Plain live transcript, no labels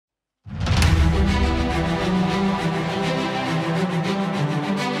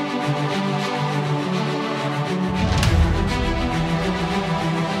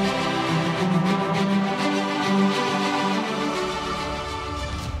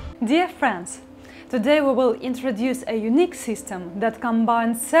Dear friends, today we will introduce a unique system that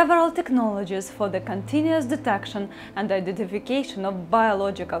combines several technologies for the continuous detection and identification of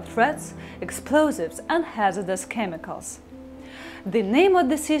biological threats, explosives and hazardous chemicals. The name of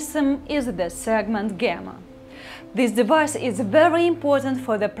the system is the segment Gamma. This device is very important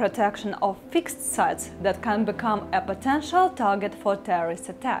for the protection of fixed sites that can become a potential target for terrorist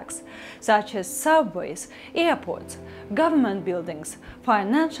attacks, such as subways, airports, government buildings,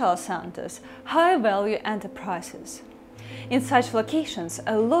 financial centers, high-value enterprises. In such locations,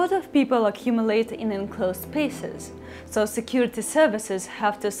 a lot of people accumulate in enclosed spaces, so security services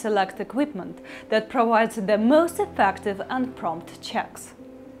have to select equipment that provides the most effective and prompt checks.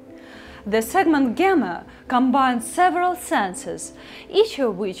 The segment Gamma combines several sensors, each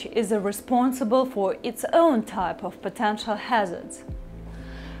of which is responsible for its own type of potential hazards.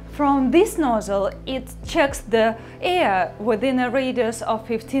 From this nozzle, it checks the air within a radius of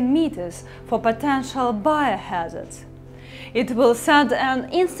 15 meters for potential biohazards. It will send an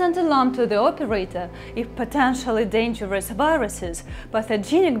instant alarm to the operator if potentially dangerous viruses,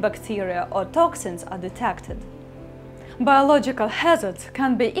 pathogenic bacteria or toxins are detected. Biological hazards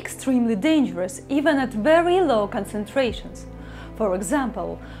can be extremely dangerous even at very low concentrations. For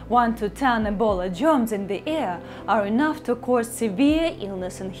example, 1 to 10 Ebola germs in the air are enough to cause severe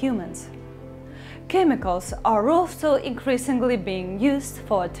illness in humans. Chemicals are also increasingly being used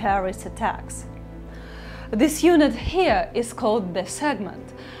for terrorist attacks. This unit here is called the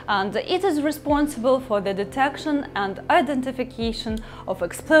segment, and it is responsible for the detection and identification of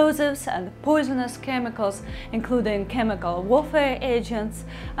explosives and poisonous chemicals, including chemical warfare agents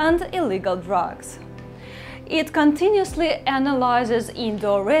and illegal drugs. It continuously analyzes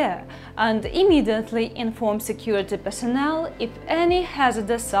indoor air and immediately informs security personnel if any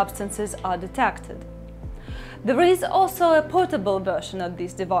hazardous substances are detected. There is also a portable version of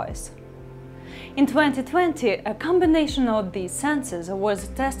this device. In 2020, a combination of these sensors was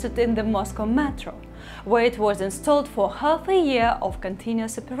tested in the Moscow metro, where it was installed for half a year of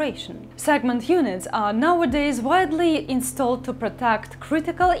continuous operation. Segment units are nowadays widely installed to protect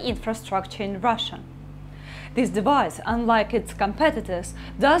critical infrastructure in Russia. This device, unlike its competitors,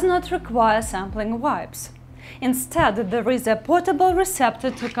 does not require sampling wipes. Instead, there is a portable receptor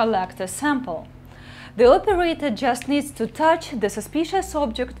to collect a sample. The operator just needs to touch the suspicious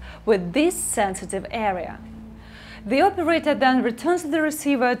object with this sensitive area. The operator then returns the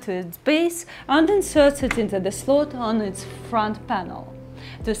receiver to its base and inserts it into the slot on its front panel.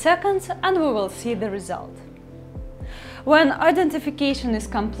 2 seconds and we will see the result. When identification is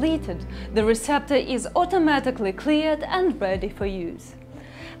completed, the receptor is automatically cleared and ready for use.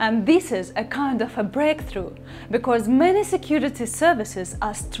 And this is a kind of a breakthrough, because many security services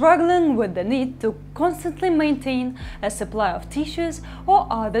are struggling with the need to constantly maintain a supply of tissues or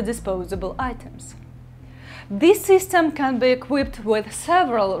other disposable items. This system can be equipped with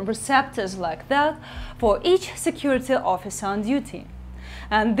several receptors like that for each security officer on duty,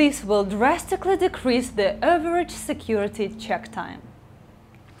 and this will drastically decrease the average security check time.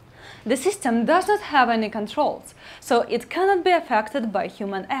 The system does not have any controls, so it cannot be affected by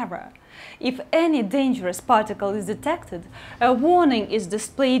human error. If any dangerous particle is detected, a warning is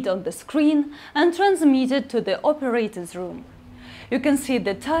displayed on the screen and transmitted to the operator's room. You can see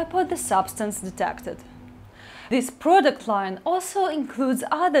the type of the substance detected. This product line also includes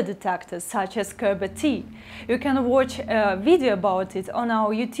other detectors such as Kerber-T. You can watch a video about it on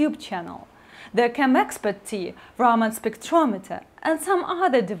our YouTube channel. The ChemExpert-T, Raman spectrometer and some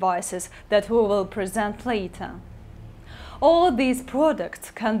other devices that we will present later. All these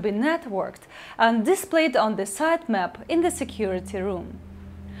products can be networked and displayed on the site map in the security room.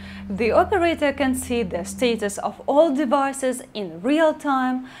 The operator can see the status of all devices in real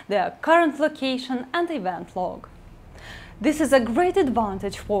time, their current location and event log. This is a great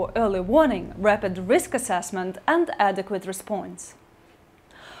advantage for early warning, rapid risk assessment and adequate response.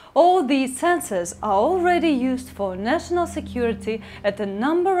 All these sensors are already used for national security at a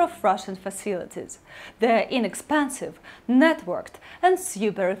number of Russian facilities. They are inexpensive, networked and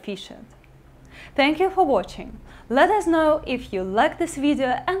super efficient. Thank you for watching. Let us know if you like this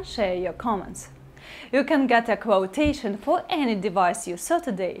video and share your comments. You can get a quotation for any device you saw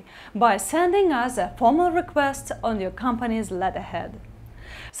today by sending us a formal request on your company's letterhead.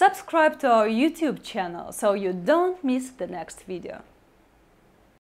 Subscribe to our YouTube channel so you don't miss the next video.